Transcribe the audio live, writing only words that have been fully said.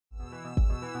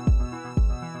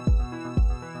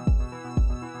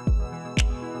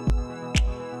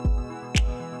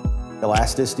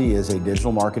Elasticity is a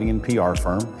digital marketing and PR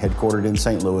firm headquartered in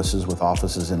St. Louis with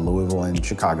offices in Louisville and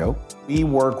Chicago. We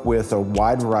work with a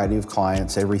wide variety of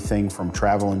clients, everything from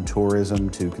travel and tourism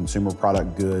to consumer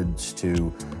product goods to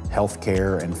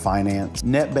healthcare and finance.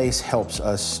 NetBase helps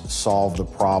us solve the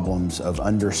problems of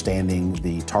understanding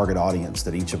the target audience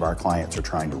that each of our clients are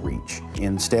trying to reach.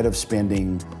 Instead of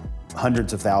spending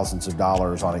hundreds of thousands of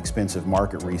dollars on expensive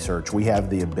market research, we have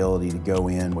the ability to go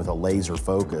in with a laser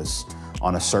focus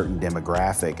on a certain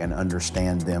demographic and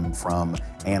understand them from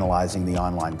analyzing the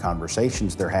online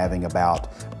conversations they're having about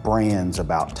brands,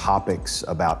 about topics,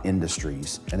 about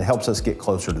industries, and it helps us get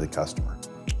closer to the customer.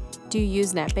 Do you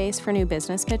use NetBase for new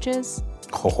business pitches?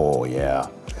 Oh, yeah.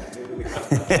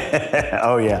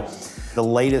 Oh, yeah. The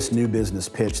latest new business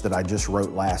pitch that I just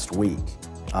wrote last week,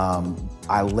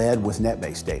 I led with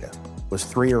NetBase data. It was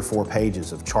 3 or 4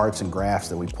 pages of charts and graphs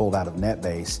that we pulled out of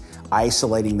NetBase,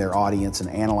 isolating their audience and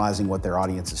analyzing what their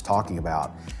audience is talking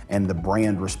about. And the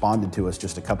brand responded to us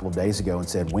just a couple of days ago and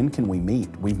said, "When can we meet?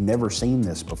 We've never seen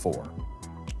this before."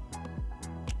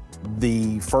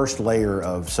 The first layer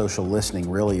of social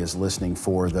listening really is listening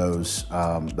for those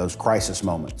crisis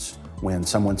moments when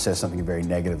someone says something very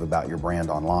negative about your brand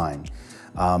online.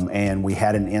 And we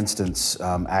had an instance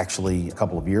actually a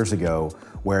couple of years ago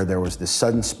where there was this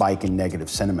sudden spike in negative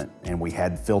sentiment, and we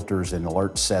had filters and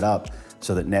alerts set up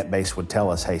so that NetBase would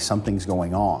tell us, hey, something's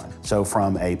going on. So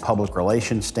from a public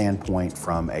relations standpoint,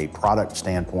 from a product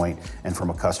standpoint, and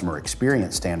from a customer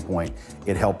experience standpoint,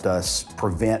 it helped us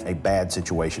prevent a bad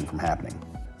situation from happening.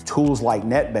 Tools like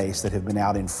NetBase that have been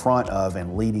out in front of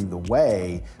and leading the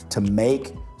way to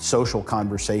make social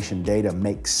conversation data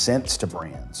make sense to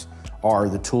brands are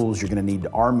the tools you're going to need to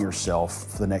arm yourself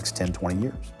for the next 10, 20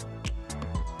 years.